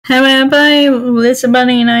Senpai, this is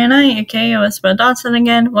Bunny99, aka I was Dawson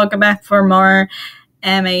again. Welcome back for more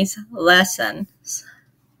anime's lessons.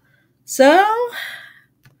 So,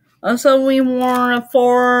 also we wore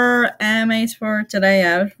 4 animes for today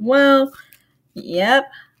as well. Yep.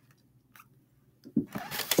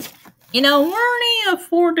 Learning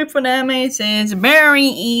 4 different animes is very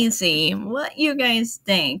easy. What you guys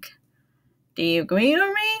think? Do you agree with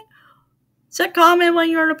me? So comment what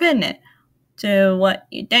your opinion to what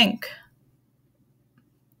you think.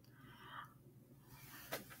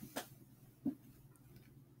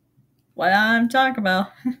 What I'm talking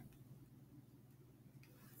about.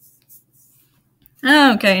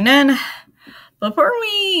 Okay, then before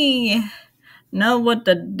we know what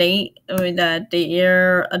the date, the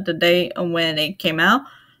year of the date of when it came out,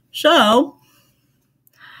 so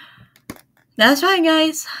that's right,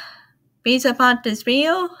 guys. Based upon this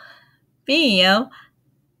video,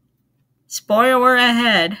 spoiler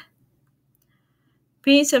ahead.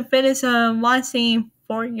 Please finish watching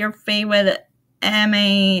for your favorite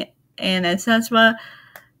anime and etc.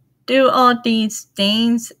 Do all these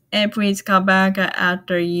things and please come back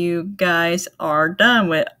after you guys are done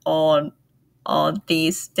with all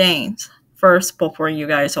these things first before you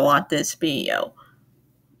guys watch this video.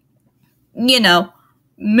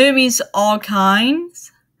 Movies all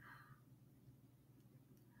kinds,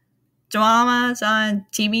 dramas on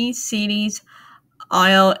TV, CDs,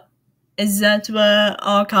 all etc.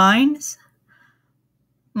 all kinds,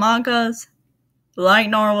 mangas, light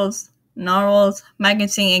novels,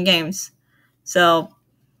 magazine, and games. So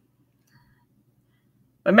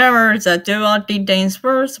remember to do all these things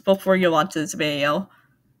first before you watch this video.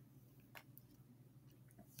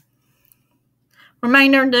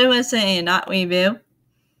 Reminder to listen and not review.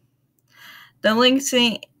 The links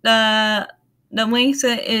is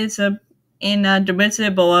in the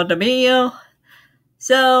description below the video.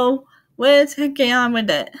 So let's get on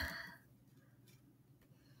with it.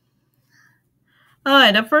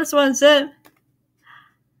 Alright, the first one is it.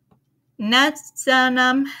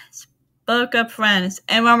 Natsume's Book of Friends.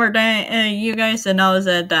 And remember that you guys know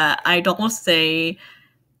that I don't say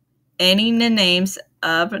any of the names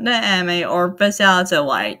of the anime or visuals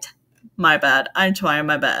right. My bad. I try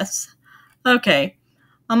my best. Okay.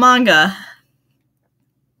 A manga.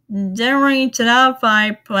 January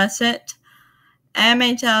 2005 present.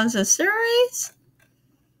 Anime tells a series.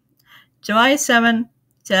 July 7,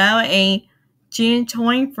 2008. June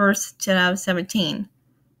 21st, 2017.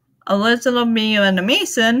 Original video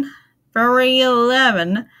animation. February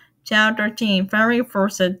 11, 2013. February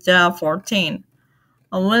 1st, 2014.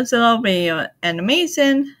 Original video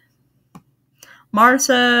animation. March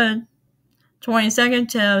 22nd,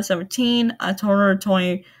 2017. October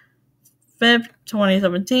 25th,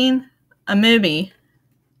 2017. A movie.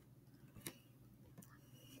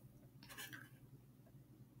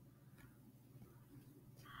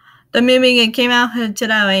 The movie came out in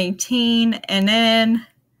 2018, and then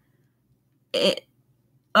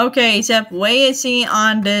except wait and see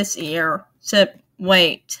on this year. Except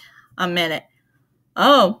wait a minute.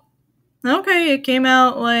 Oh, okay, it came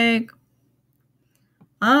out like,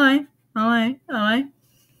 alright.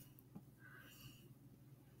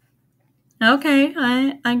 Okay,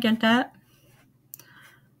 I get that.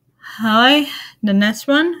 Alright, the next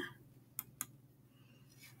one.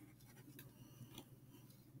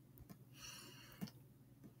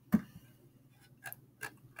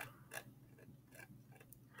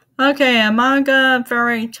 Okay, a manga,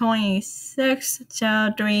 February 26,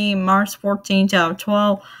 2003, March 14,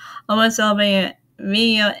 2012. Original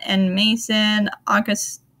video animation,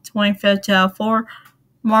 August 25, 2004,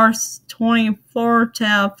 March 24,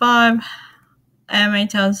 2005. Anime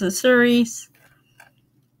tells the series.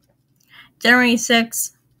 January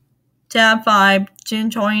 6, 2005,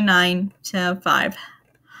 June 29, 2005.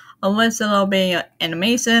 Original video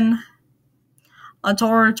animation,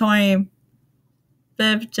 October 25,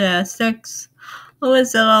 2006.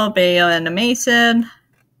 Original video animation,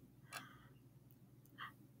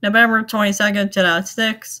 November 22nd,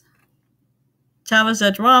 2006.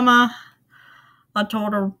 Television drama,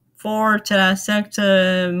 October 4, 2006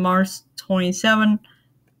 to March 27,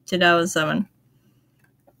 2007.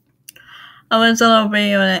 Original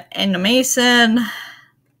video animation,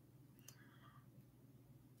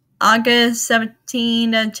 August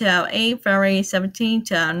 17, 2008, February 17,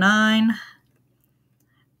 2009.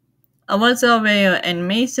 Original video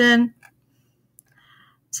animation,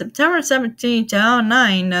 September 17,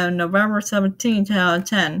 2009, November 17,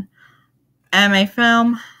 2010. Anime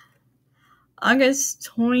film, August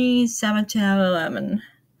 27, 2011.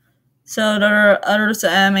 So there are others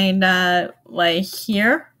anime that right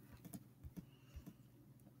here.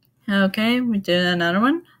 Okay, we do another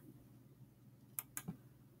one.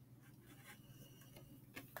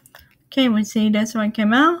 Okay, we see this one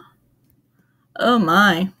came out. Oh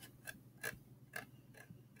my.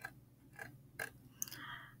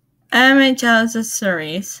 Anime Childhood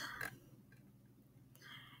Series.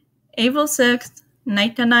 April 6th,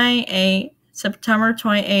 1998, September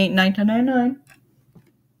 28, 1999.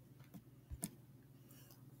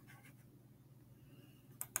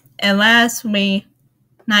 And last week,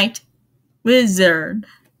 Night Wizard.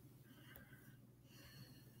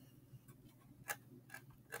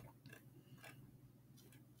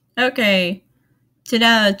 Okay,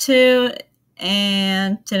 2002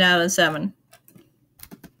 and 2007.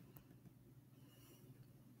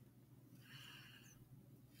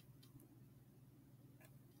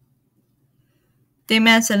 They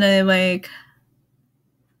met in the lake.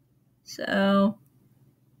 So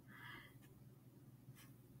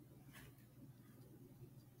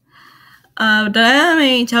the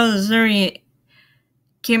anime tells the series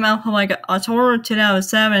came out from like October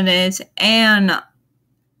 2007 and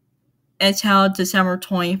it's held December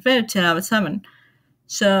 25th, 2007.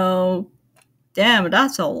 So damn,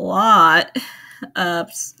 that's a lot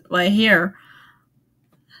right here.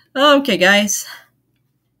 Okay, guys.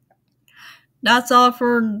 That's all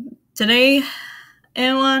for today,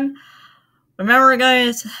 everyone. Remember,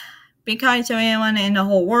 guys, be kind to anyone in the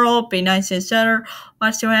whole world. Be nice to each other.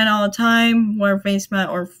 Wash your hand all the time. Wear face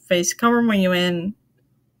mask or face cover when you're in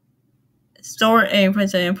store and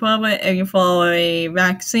place in public. If you follow a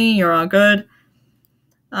vaccine, you're all good.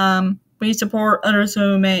 Please support others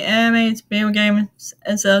who make animes, video games,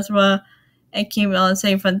 etc. And keep all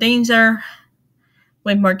safe from danger.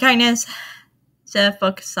 With more kindness. Instead of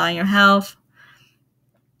focus on your health.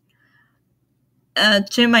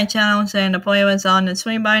 To my channel saying the playlist on the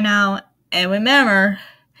screen by now. And remember,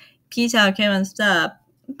 peace out, Kim and stuff.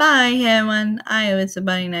 Bye, everyone. I was the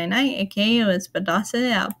Bunny 99, aka was Dawson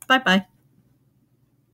out. Bye bye.